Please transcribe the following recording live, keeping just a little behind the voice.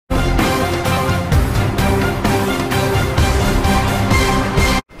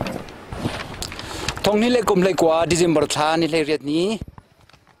องนี้เลยกลมเลยกว่าดิจิมบอร์ชานี่เลยเรียดนี้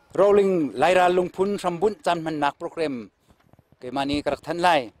rolling Laira Lungphun Rianจันมันนักโปรแกรมเกมานี้กระทันไ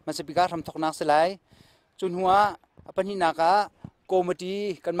ล่มันจะพิการทำทอกนักสลายจนหัวปัญหานักโกมตี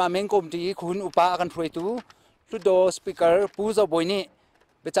กันมาเมงโกมตีคุณอุปากันช่วยตู้ลุดโดสปีกเกอร์ปูจะบอยนี่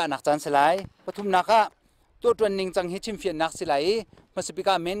เบจ่านักจันสลายปฐุมนักตัวตัวนิ่งจังฮิชิมเฟียนนักสลายมันจะพิก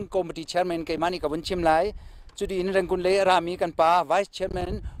ารเมนโกมตีเชอร์แมนเกมานี้กับวันชิมไล่จุดอินเรงกุลเล่รามีกันป้าไวส์เชอร์แม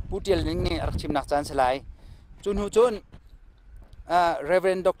นผู้เดียร์ลิงนี่รักชิมนักจันสลายจนหูจน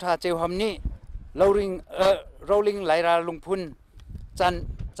Reverend Dr. เจวฮัมนี่ rolling Laira Lungphun จัน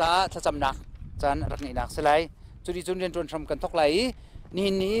จ้าถ้าจำนักจันรักนี่นักสลายจุดที่จุดเรียนจนทำกันทอกไหล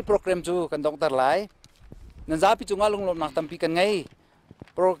นี่โปรแกรมจูกันต้องตัดไหลนั่นจ้าพิจุงาลงลมนักตั้มปีกันไง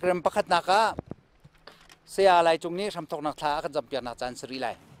โปรแกรมประคัดนักเสียอะไรจงนี้ทำทอกนักท้ากันจำเปียนักจันสรีไหล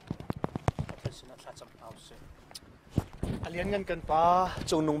เลี้ยงเงินกันป้า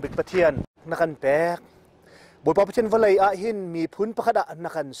จงนุ่งบิดประเทียนนักกันแบกบทปาพิเชนวลัยอาหินมีพุนประคดนั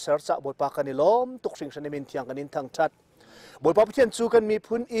กกันเสิร์ชบทปากันนิลมตุกสิ่งชนิดมินที่ยังกันนินทางชัดบทปาพิเชนจูกันมี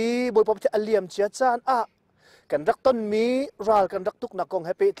พุนบทปาพิเชนอเลียมเชียจานกันรักต้นมีรัลกันรักตุกนักกองแฮ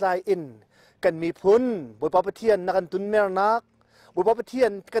ปปี้ไลอินกันมีพุนบทปาพิเชนนักกันตุนเมรนักบทปาพิเช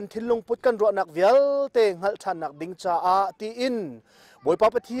นกันทิลลงพุทกันรัวนักเวลเตงหัลชันนักดิงจ้าตีอินบอยปา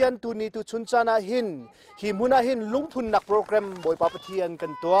ปเทียนตูนีตูชุนจานาหินหิมุนาหินลุงพุนนักโปรแกรมบอยปาปเทียนกั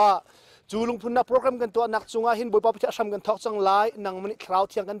นตัวจูลุงพุนนักโปรแกรมกันตัวนักจุงอาหินบอยปาปเทียนทำกันทอกจังไลนังมันคราว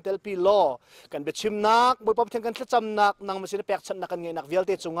เทียงกันเตลปีโลกันเบ็ดชิมนักบอยปาปเทียนกันจำนักนังมันสิเนแปกชันนักกันไงนักเวลเ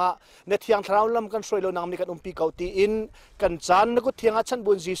ตจุงะเนเทียงคราวลำกันช่วยโลนังมันกันปีเกาตีอินกันจันนักเทียงอาชัน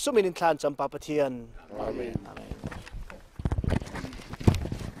บุญจีสุมินินทานจำปาปเทียน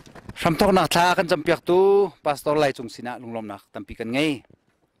ทำทอกนักท้ากันจำเปียกตู้ปาสตอร์ไลจงสินะลุงลมนักตั้มปีกันไง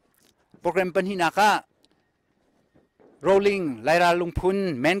โปรแกรมปัญหานักrolling Laira Lungphun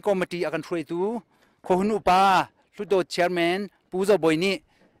แมนคอมมิตี้อากันช่วยตู้โคหุนอุปาลุดโดเชอร์แมนปูจะบอยนี่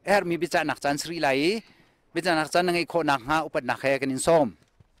มีบิจานักจันสรีไหลบิจานักจันนั่งไอโคนักหาอุปนักแห่กันอินส้ม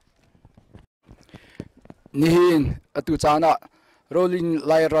นี่อตุจานะ rolling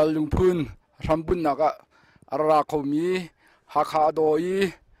Laira Lungphun ทำบุญนักอาราคมีฮักฮาโดย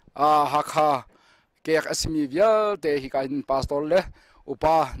ฮักฮาเกียกสมีเวลเตหิกันพาสตอร์เลอุป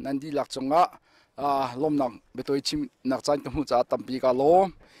านันดีหลักจงะลมนักเบตัวชิมนักจันกันหูจ่าตั้มปีกาลม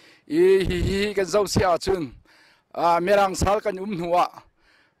ฮีกันเจ้าเสียจุนเมรังสาลกันหัว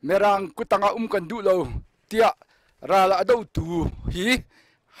เมรังกุตังกันดูเราเตียราลาดูตูฮี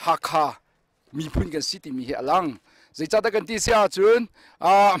ฮักฮามีพุนกันสิติมีเฮลังจะจัดกันที่เสียจุน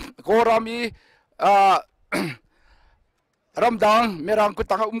โกรามีรำดังเมรังกุ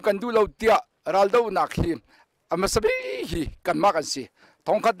ตังกันดูเราเตียราลดูนักฮีมาสบีฮีกันมากันสิท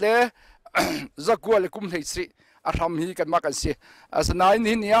องคัดเลยจักวัวเลยคุ้มเลยสิอาทำฮีกันมากันสิสนาย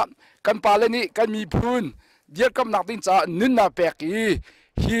นี้เนี่ยกันปาเลนี่กันมีพูนเดียร์กำนักดินจ่านุนนาเปกี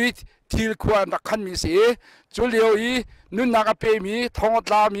ฮีทิลควานรักขันมีสิจุเลียวฮีนุนนากเปมีทองต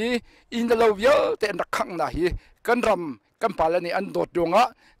ลามีอินเดลวิลเตนรักขังนะฮีกันรำกันปาเลนี่อันโดดดวงะ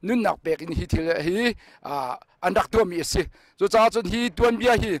นุนนักเปกินฮีทิลฮีอันรักตัวมีสิจุจ่าจนฮีตัวนเบี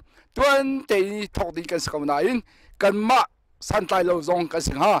ยฮีตัวนเตยทอกดีกันสกาวนาอินกันมาสันไตเราจงกัน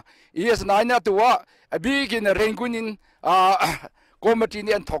สิงหาอีสนายเนี่ยตัวบีกินเริงกุนินกอมตี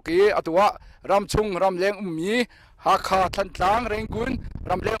นี่อันทอกตัวรำชุงรำเลี้ยงมีฮักขาทันทางเริงกุน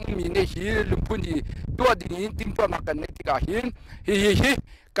รำเลี้ยงมีเนี่ยฮีลุงพุนฮีตัวดิ่งติมตัวนักกันเนี่ยที่กาหินฮี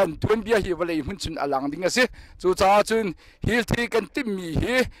กันตัวนเบียฮีวันเลยหุ่นชุนอลังดิ่งสิจุจ้าจุนฮีที่กันติมมี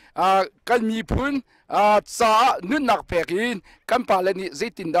ฮีกันมีพุนจ้านุนนักเปกินกันปาเลนี่เจ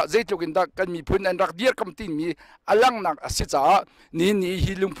ตินดาเจตุกินดากันมีพุนอันรักเดียร์คำตินมีอลังนักสิจ้านี่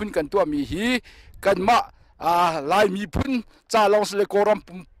ฮีลุงพุนกันตัวมีฮีกันมาลายมีพุนจ้าลองสเลโกรัม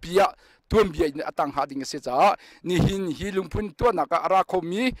ปุ่มเปียตัวเบียนตั้งหาดิ่งสิจ้านี่ฮีลุงพุนตัวนักอาราค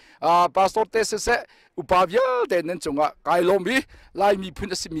มีพาสตอร์เตสเซอุปาวิลเตนันจงะไกลมบีลายมีพุ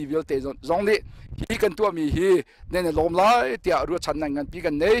นสิมีวิลเตจงนี่ฮีกันตัวมีฮีเนี่ยลมไล่เตียรัวชันนังกันปี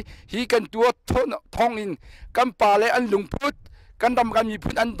กันเนี่ยฮีกันตัวทองอินกันปาเลอันลุงพุดกันดำกันมีพุ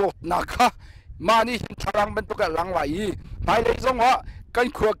นอันโดดนักมานี่หินทางเป็นตัวกันหลังไหลหมายเลยจงว่ากัน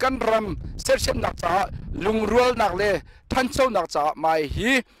ขัวกันรำเสียเช่นนักจ่าลุงรัวนักเลยท่านเจ้านักจ่าไม่ฮี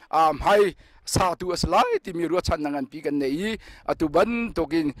ให้สาธุสลายที่มีรัวชันนังกันปีกันเนี่ยตุบันตัว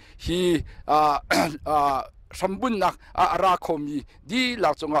กินฮีสมบูรณ์นักอาราคมีดีหลั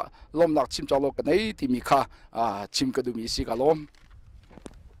กจงลมหลักชิมจอลกันในที่มีค่าชิมกระดูมีสิกาลม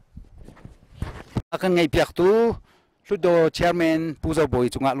กันไงเปียกตู้ลุดโดเชอร์แมนปูจะบอย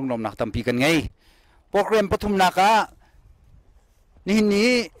จงลุงลมหนักตั้มปีกันไงโปรแกรมปฐุมนักนี่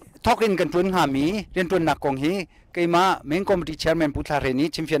ทอกินกันตุนหามีเรียนตุนนักกองฮีเกมาเมงคอมมิตี้เชอร์แมนปูทาเรนี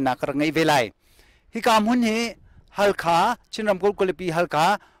ชิมเฟียนนักกระไงเวลัย ฮิกามหุ่นเฮฮัลขาชินรำกุลกุลปีฮัลขา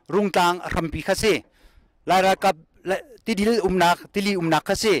รุงตังรำปีข้าเสลายรักับติดิลนักติลีนัก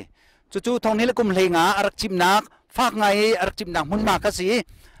ข้าเสจู่ๆทองนี้ละกุมเลงาอารักจิมนักฝากไงอารักจิมนักหุ่นนักข้าเส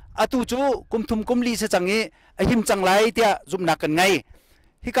อตูจู่กุมทุมกุมลีเสจังเอหิมจังไรเตียจุมนักกันไง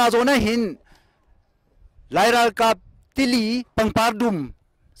ฮิกาโซนะหินลายรักับติลีปังปาร์ดุม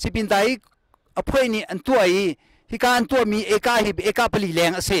สิบินไตอภัยนี่อันตัวฮิกาอันตัวมีเอกาฮิบเอกาปลีแร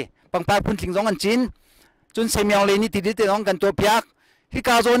งเสปังปาร์พุ่นถิงสองอันจินจนเซมียวเลยนี่ติดติดน้องกันตัวพยักฮิก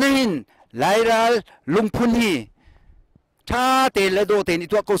าโซนะหินไลราลุงพุนฮีถ้าเตลโดเตนิ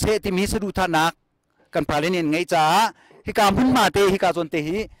ตัวโกเซติมีสะดุทานักกันพาเลนินไงจ้าฮิกาพุนมาเตฮิกาโซนเต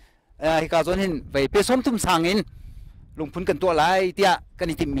ฮิกาโซนหินไปเปสมทุ่มสางอินลุงพุนกันตัวไรเตียกัน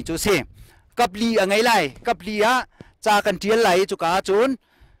อิติมีจูเซกับลีอะไรไรกับลีอะจากกันเทียนไหลจุกาจุน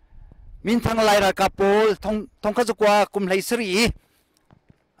มินทางไลรากับโปลทองข้าจุกว่ากุมไลสรี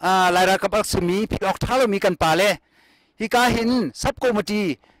ไลรากับอักษมีพิออกท้าเรามีกันป่าเลยฮิกาหินซับโกมตี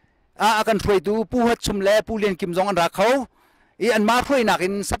อากันช่วยดูผู้หัดชุมแลผู้เรียนกิมจองอันรักเขาอันมาช่วยนักอิ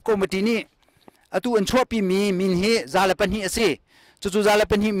นซับโกมตีนี่ตูอันชั่วปีมีมินฮีซาเลปันฮีเสจู่ซาเล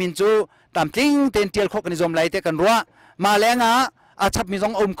ปันฮีมินจูตามทิ้งเต็นเตียลขกันนิยมไลเตกันรัวมาแรงอาชับมีจอ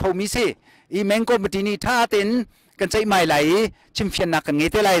งอมเขามีเสแมงโกมตีนี่ท่าเต็นกันใจไม่ไหลชิมเฟียนนักกันเงย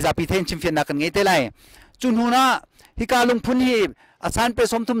เตไลจะพิเทนชิมเฟียนนักกันเงยเตไลจุนหูนะฮิกาลุงพุนฮีอาสานไป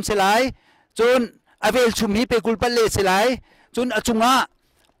สมทุมเสลายจนอเวลชุมฮีไปกุลปัลเลเสลายจนอจุงะ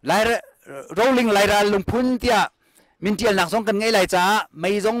ไลร์โรลลิงไลราลุงพุนเตียมินเตียลนักสองกันไงไลจ้าไม่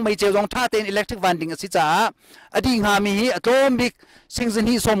จงไม่เจ้าจงท่าเต้นอิเล็กทริกวันดิ้งสิจ้าอดีงหามีฮีอะโตมิกสิ่งสิ่ง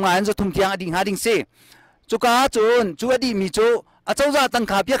ที่สมงานจะทุ่มเทียงอดีงหาดิ้งเสจุกาจุนจูอดีมีจูอาเจ้าจะตั้ง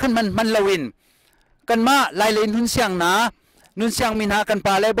ขาเพียขันมันลวินกันมาไลเลนุนเสียงนะนุนเสียงมินากันป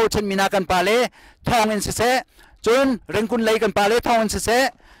าเลโบชันมินากันปาเลทองเงินเสจนเร่งกุนเลยกันปาเลทองเงินเส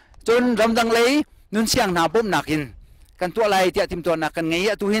จนรำดังเลยนุนเสียงนาบ่มหนักหินกันตัวไรเตียทิมตัวหนักกันไง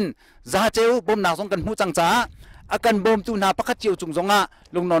ตุหินซาเจ้าบ่มหนักสงกันหูจังจ้าอากันบ่มตัวนาปักเจียวจุงจงะ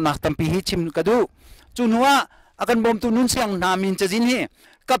ลงนอนหนักตั้มปีฮิชิมกระดูจุนหัวอากันบ่มตัวนุนเสียงนามินจะจินฮี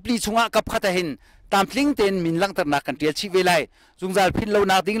กับลีชงะกับขัดหินตามพลิงเต็นมินลังตระหนักกันเตียชีเวไลจุงจาพินเลว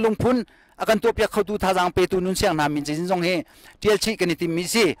นาดิ้งลงพุนอาการตัวเปียกเขาดูท่าทางเปตูนุนเสียงนามินจะจินจงเฮเทียลชีกันนิติมิ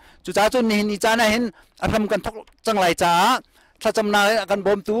ซีจุจ้าจนนี่จ้านะเห็นอาทำกันทุกจังไรจ้าถ้าจำนาอาการ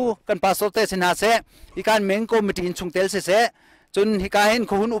บ่มตูกันปาโซเตสินาเสอีการเมงโกมิตินชุงเตลเสจนฮิกาเห็น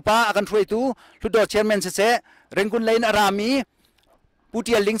ขุนอุปาอาการช่วยตูลุดดอเชียร์แมนเสเร่งกุนเลนอารามีปูเ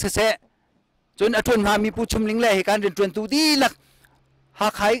ทียลิงเสจนอทุนหามีปูชุมลิงเล่ฮิการเรียนจวนตูดีลักหา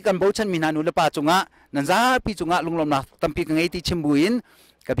กใครกันโบชันมีนานุเลปาจุงะนันซาปีจุงะลุงลมนักตั้มปีกังไงที่ชิมบุญ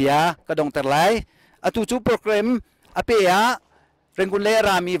กับยากระดองแต่ไรอตุจูโปรแกรมอเปียเร่งกุนเลร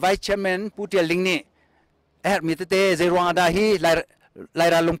ามีไวท์แชมเมนปูเทียลิงนี่มีเตเจรวงอาดาฮีไล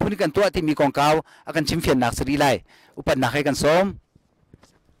ราลงพุนกันตัวที่มีกองเก่าอากันชิมเฟียนนักสรีไลอุปนักให้กันซ้อม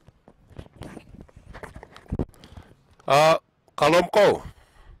กาลมโก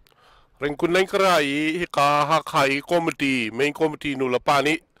เร่งกุนเลงกระไรฮิกาฮักไข่คอมตีเมนคอมตีนุลปา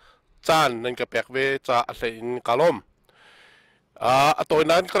นิจานนั่นก็แปลกเวจะเซนกาลมตัว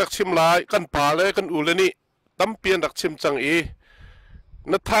นั้นก็รักชิมลายกันป่าเลยกันอูเลยนี่ตั้มเปลี่ยนรักชิมจัง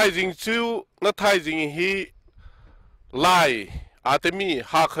นัทไทยจริงชิวนัทไทยจริงฮีไลอาจจะมี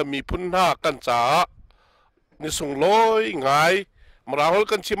หากมีพุ่นหากันจ้านิสงลอยไงมาราหล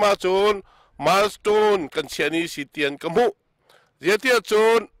กันชิมาโจนมาสตูนกันเชียนีสิเตียนกมุเจียเตียโจ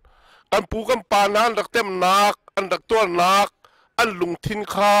นกันปูกันปานั้นรักเต็มนักอันรักตัวนักอันลุงทิน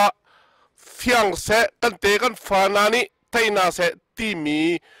คาเฟียงเสกันเตกันฟานานิไทยนาเสตีมี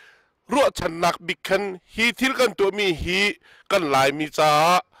รัวฉันนักบิกันฮีทิลกันตัวมีฮีกันหลายมีจ้า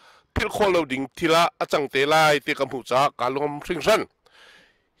พิลโคลดิ่งทีละอาจังเตลายเตกัมพูจากาลงสิงสัน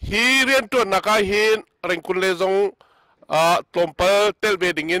ฮีเรียนตัวนักเห็นเร่งกุนเลซงตลมเปเตลเบ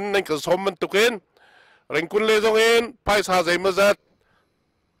ดิ่งอินนั่นก็สมมันตุกินเร่งกุนเลซงเห็นไปสาใจมาจัด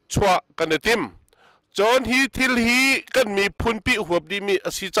ชัวกันเนติมจนฮีทิลฮีกันมีพุนปีหัวดีมีอ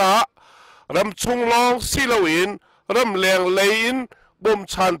สิจ้ารำชงลองซิลวินรำแรงเลนบ่ม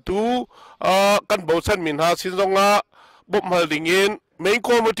ชันตูกันบ่ชันมินหาสินจงะบ่มหาลิงอินเมงโค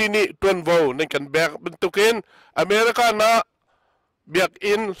มตินีตวนโวในกันแบกเป็นตุกินอเมริกานะเบียก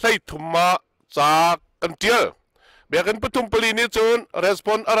อินไล่ถุมมาจากกันเตียเบียกันปฐุมปลีนิจุนรีสป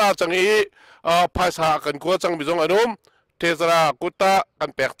อนอาราจังอีภาษากันกัวจังบิจงอนุมเทสรากุตากัน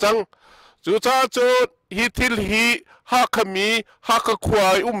แปกจังจุจ้าจุดฮิทิลฮีฮักมีฮักควา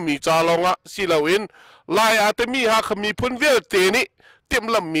ยมีจาลงะสิลาวินลายอาตมีฮักมีพุนเวลเตนิเต็ม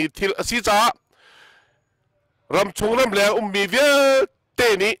ลำมีทิลสิจ้ารำชงรำแรงมีเวเต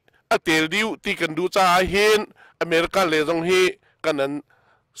นิอเตลิวที่กันดูจ้าเห็นอเมริกันเลซงฮีกันนั้น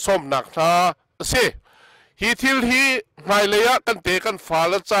สมนักท่า เสฮีทิลฮีไม่เลยะกันเตะกันฟ้า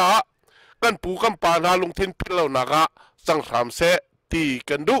ละจ้ากันปูกันปานาลงทินพิลเรานักะสังสามเสตี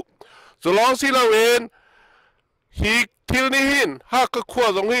กันดุจะลองสิเราเองฮีทิลนี่หินฮักขวด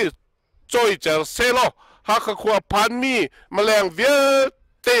ตรงนี้จอยเจอเซโลฮักขวดพันมีแมลงเวีย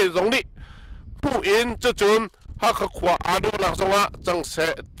เตะตรงนี้ผู้เอ็นจะจนฮักขวดอาดูหลักสวะจังเส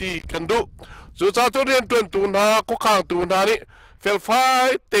ตีกันดุสุดท้ายตัวเรียนตัวตูนาก็ข้างตูนานี่เฟลไฟ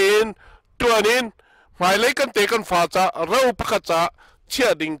เต็นตัวนี้หมายเลขกันเตะกันฟ้าจะเราประกาศเชื่อ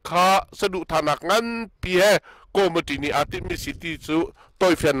ดิ่งข้าสะดุทานักงั้นปีเหโกมตินีอาทิตย์มีสิทธิสุตั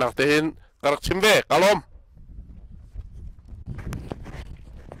วเฟียนนักเตนกระชิมเวกลม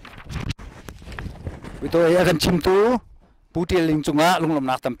วิตัวเอกันชิมตูปูเตียลิงจุงะลงลม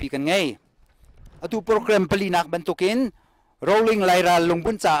นักตั้มปีกันไงอตูโปรแกรมปลีนักบรรทุกิน rolling ไลราลง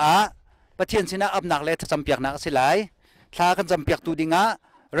บุญจ่าประเทศสินะอับนักเละจำเปียกนักสิไลทากันจำเปียกตูดิงะ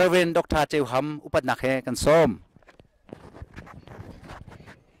เรเวนดอกทาเจ้าหำอุปนักเฮกันส้ม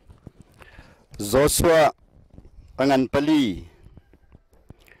โจชัวอังปลี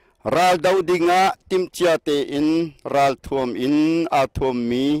รัลดาวดิงะติมเชียเตอินรัลทวมอินอาทวม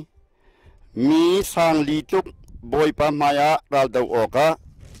มีสังลีตุกบอยปามายารัลดาวโอกะ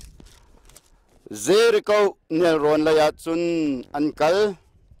เจริโกเนรอนลายจุนอันกัล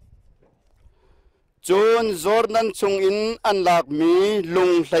จุนจอร์นันซุงอินอันลักมีลุ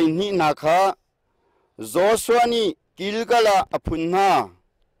งไลนีนักฮะโจชัวนีกิลกะลาอพุนนา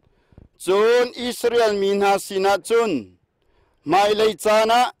จุนอิสราเอลมีนาสินาจุนไม่เลยจา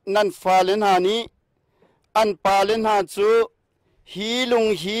นะนันฟาเลนฮานีอันปาเลนฮาจูฮีลุง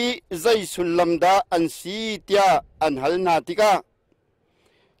ฮีใจสุลลัมดาอันซีเตียอันฮัลนาติกา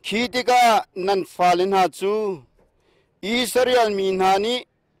ขีติกานันฟาเลนฮาจูอิสราเอลมีนานี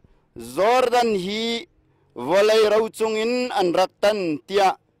จอร์แดนฮีวลัยเราจุงอินอันรักตันเตีย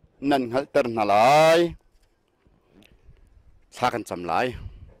นันฮัลเตอร์นาลายสักันจำลาย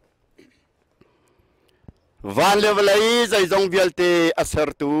วันเลวเลยใจจงเบียลเตอส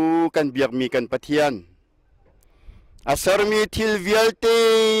ร์ตูกันเบียกมีกันปะเทียนอสร์มีทิลเบียลเต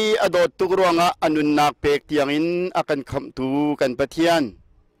อดอตุกรวงอนุนนักเปกเตียงอินอากันคำตูกันปะเทียน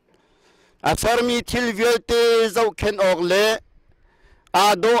อสร์มีทิลเบียลเตเจ้าเข็นออกเล่อา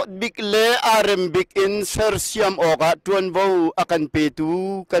โดบิกเล่อาร์มบิกอินเซอร์เซียมออกจวนวูอากันเปตู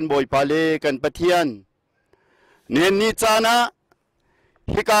กันบอยพาเลกันปะเทียนเนนิจานะ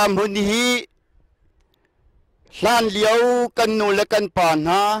ฮิกามหุนฮีหลานเลี้ยวกันนูเลกันปาน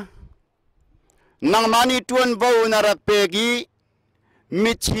ฮะนางมานีตวนวูนารักเปกี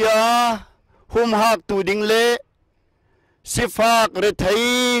มิเชียหุมหักตูดิงเล่สิฟากเรทัย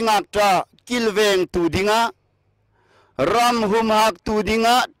งักจ้ากิลเวงตูดิงะรำหุมหักตูดิง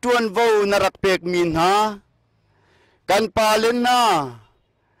ะตวนวูนารักเปกมินฮะกันปาเลนนา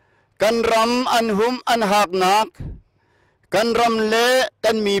กันรำอันหุมอันหักนักกันรำเล่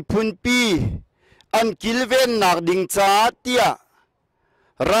กันมีพุนปีอันกิลเวนนักดิงจ้าเตีย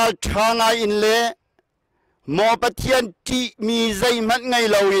รัลชางาอินเล่มอปะเทียนที่มีใจมันไง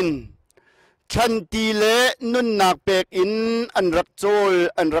ลาวินฉันตีเล่นุนนักเปกอินอันรักโจล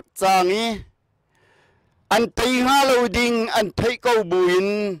อันรักจางีอันไทยฮาลาวดิงอันไทยเกาบุอิน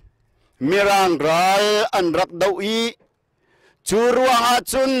มีรางรัลอันรักดาวอีจูรวงอา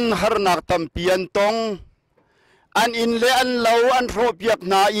จุนฮาร์นักตัมเปียนตงอันอินเล่อันลาวอันโรบยัก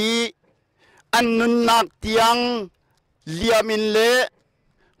นาอีอันนุนนักเตียงเลียมินเล่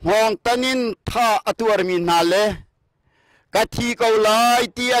ห้องตันินท่าอตัวมินนาเล่กะทีเกาไล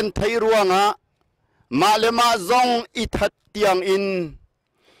ตีอันไทยรวงะมาเลมาซงอิทัดเตียงอิน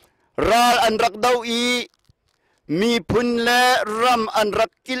รัลอันรักดาวอีมีพุนเล่รำอันรั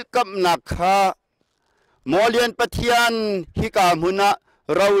กกิลกับนักฮะมอเลียนปะเทียนฮิกามุนะ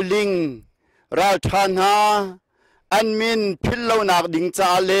เราลิงราชานาอันมินพิลเลานักดิงจา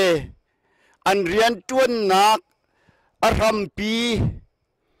เลอันเรียนจวนนักอารมปี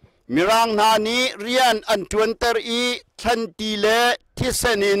มิรางนานีเรียนอันจวนเตอรีทันตีเลทิเซ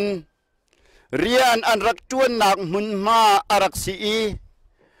นินเรียนอันรักจวนนักมุนมาอารักสี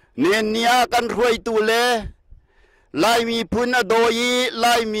เนียนเนียกันรวยตูเลลายมีพุนอโดยล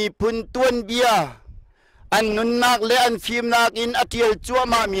ายมีพุนตวนเบียอันนุนนักเลอันฟิมนักอินอเทียลจัว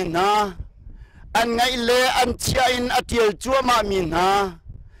มามินาอันไงเลอันเชียอินอเทียลจัวมามินา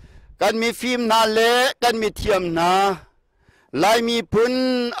กันมีฟิล์มนาเละกันมีเทียมนาลายมีพุน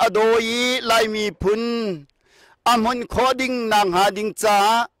อโดยลายมีพุนอามุนขอดิ่งนางหาดิ่งจ้า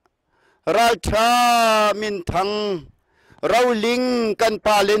ราชามินทังเราลิงกันป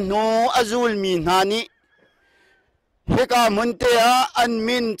าเลนโนอาจูลมีนานิเฮกามุนเตะอัน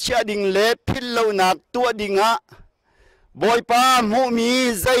มินเชียดิ่งเละพิลเลานักตัวดิ่งะ บอยป้ามูมี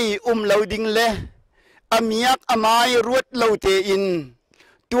ใจเหลาดิ่งเล่อามียกอามายรวดเหลาเตอิน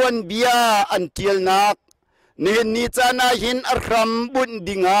ตวนเบียอันเทียลนักเนินนิจานาหินอารมบุญ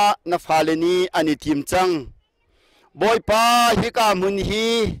ดิงานาฟาเลนีอันิทิมจังบอยป้าฮิกามุนฮี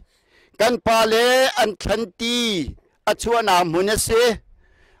กันปาเลอันทันตีอัชวนามุนเส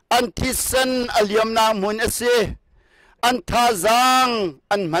อันทิสันอลิยมนามุนเสอันทาซัง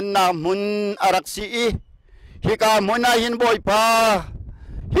อันมันนามุนอารักซีฮิกามุนาหินบอยป้า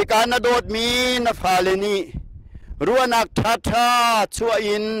ฮิกานาโดดมีนาฟาเลนีรัวนักทัทาชัว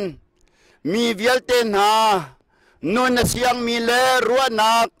อินมีเวลเตนานุนเสียงมีเลรัว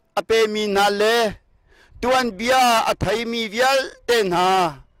นักอเปมีนาเลตวนเบียอัทยมีเวลเตนา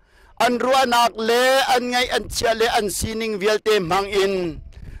อันรัวนักเลอันไงอันเชเลอันซีนิงเวลเตมังอิน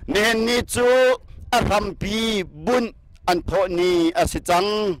เนนนิจูอารัมปีบุญอันโทนีอสิจัง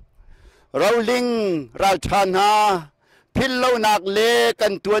เราลิงราชานาพิลเลานักเลกั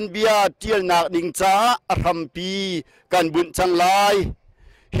นตวนเบียเทียลนักดิงจ้าอารัมปีกันบุญจังไล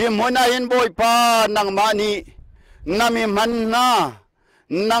หิมหัวนาเห็นบอยป้านังมานีนามิมันนา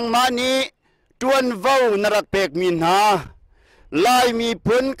นังมานีตวนเว้านรักเปกมินหาลายมี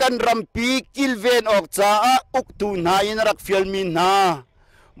พ้นกันรำปีกิลเวนออกจากอุกตูนายนรักเฟียลมินหา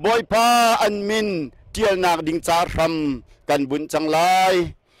บอยป้าอันมินเทียลนักดิงจ้ารำกันบุญจังไล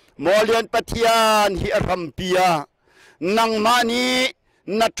มอเลียนปะเทียนฮิอารัมปียนังมานี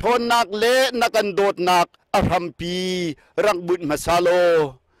นัทนนักเลนักันโดดนักอารัมปีรักบุญมาซาโล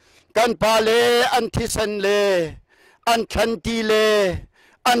กันพาเลอันทิสันเลอันชันตีเล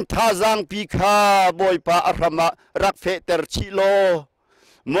อันทาซังปีคาบอยปาอารัมรักเฟเตอร์ชิโล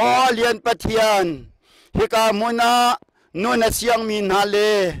มอเลียนปะเทียนฮิกามุนานุนเสียงมีนาเล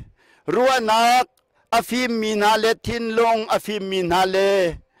รัวนักอาฟิมมีนาเลทินลงอาฟิมมีนาเล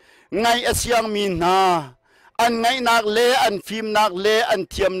ไงเสียงมีนาอันไงนักเลอันฟิมนักเลอัน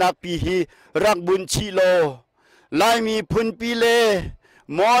เทียมนักปีฮีรักบุญชิโลลายมีพุนปีเล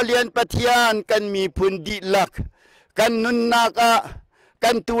มอเลียนปะเทียนกันมีพุนดิลักกันนุนนัก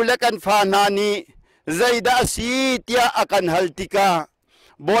กันตูและกันฟานานีใจดาสีเตียอากันฮัลติกา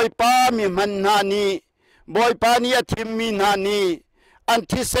บอยป้ามีมันนานีบอยป้านีอธิมมีนานีอัน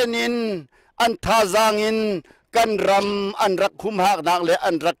ทิเซนินอันทาซังอินกันรำอันรักคุมหักนักและอั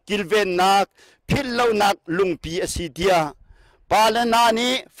นรักกิลเวนนักพิลเลานักลุงปีอสิเดียปาเลนานี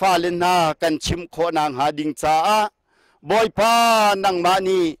ฟาเลนากันชิมโคนางหาดิงจ้าบอยป้านังมา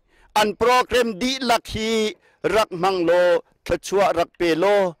นีอันโปรแกรมดีลักฮีรักมังโลทชัวรักเปโล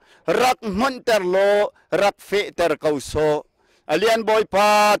รักมุนเตอร์โลรักเฟเตอร์เกาโซอเลียนบอยป้า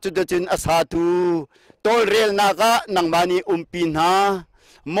จุดจินอาสาตูโตเรลนากะนังมานีปีนา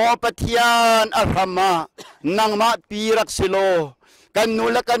โมปะเทียนอารามานังมาปีรักสิโลกันนู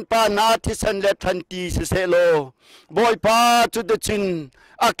ละกันปานาทิสันเลทันตีเสโลบอยป้าจุดจิน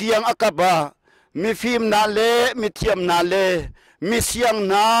อากียังอากาบะมีฟิมนาเลมีเทียมนาเลมีเสียง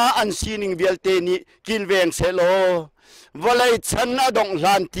นาอันซีนิงเวลเตนิกิลเวงเซโลวลัยฉันอดงล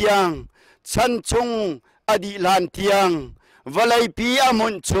านเตียงฉันจงอดีลานเตียงวลัยปีอมุ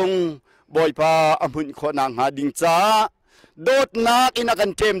นจงบอยป้าอมุนขนางหาดิงจ้าโดดนักอินักั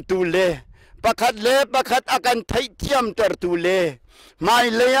นเต็มตูเลประคัดเลประคัดอากันไทยเทียมเตอร์ตูเลไม่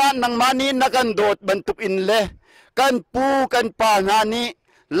เลยนังมานีนักันโดดบรรทุกอินเลกันปูกันป่านานี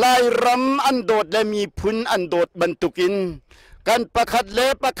ลายรำอันโดดและมีพุนอันโดดบรรทุกินกันประคัดเล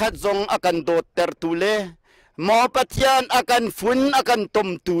ประคัดจงอากันโดดเตอร์ตูเลหมอปะเทียนอากันฟุนอากันต้ม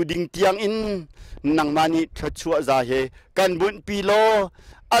ตูดิงเตียงอินนังมานีทัดชัวซาเฮกันบุญปีโล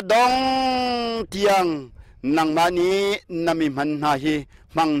อดองเตียงนังมานีนามิมันนาฮี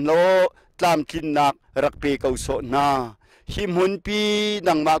มังโลตามกินนักรักเปเกาโซนาหิมหุนปี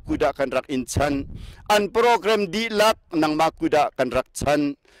นังมากุดากันรักอินชันอันโปรแกรมดีลักนังมากุดากันรักชัน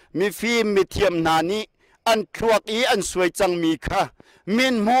มีฟิล์มมีเทียมนานีอันครัวอีอันสวยจังมีค่ะมิ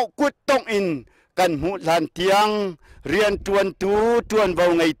นหูกุดต้องอินกันหูลานเตียงเรียนตวนเบา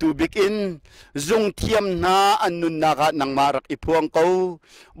ไงตูบิกอินจงเทียมนาอันนุนนากะนังมารักอีพวงเขา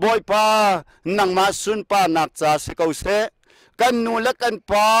บอยป้านังมาสุนป้านักจ่าสเกาเสกันนูและกัน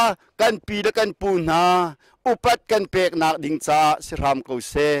ป้ากันปีและกันปูนาอุปัตกันเปกนักดิงจ่าสิรามเขา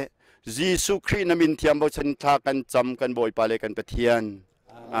เสจีสุครีนามินเทียมบชันทากันจำกันบอยป้าเลกันปะเทียน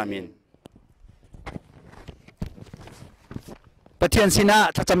อามินปะเทียนสินะ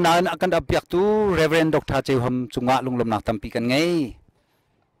ถ้าจำนานอากันอับยักตูเรเวนดอกทาเจหมจุงะลุงลมนักตัมปีกันไง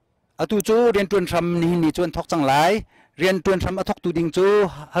อตูจูเรียนตวนทำนี่จวนทอกจังหลายเรียนตวนทำอทอกตูดิงจู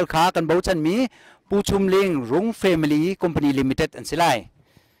ฮัลขากันเบาจันมีปูชุมเลิงรุงเฟมิลี่คอมพานีลิมิเต็ดอันสิไล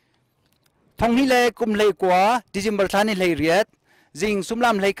ทองนี้เลยกุมเลยกว่าดิจิมบัลทานี่เลยเรียดจิงสุมล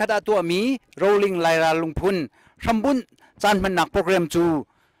ำเลยคดาตัวมีโรลิงไลราลุงพุน rambun chan man nak program chu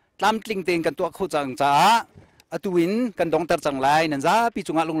tlam tling ten kan to khu chang cha atuin kan dong tar chang lai nan za pi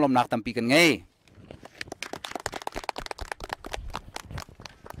chunga lunglom nak tampi kan nge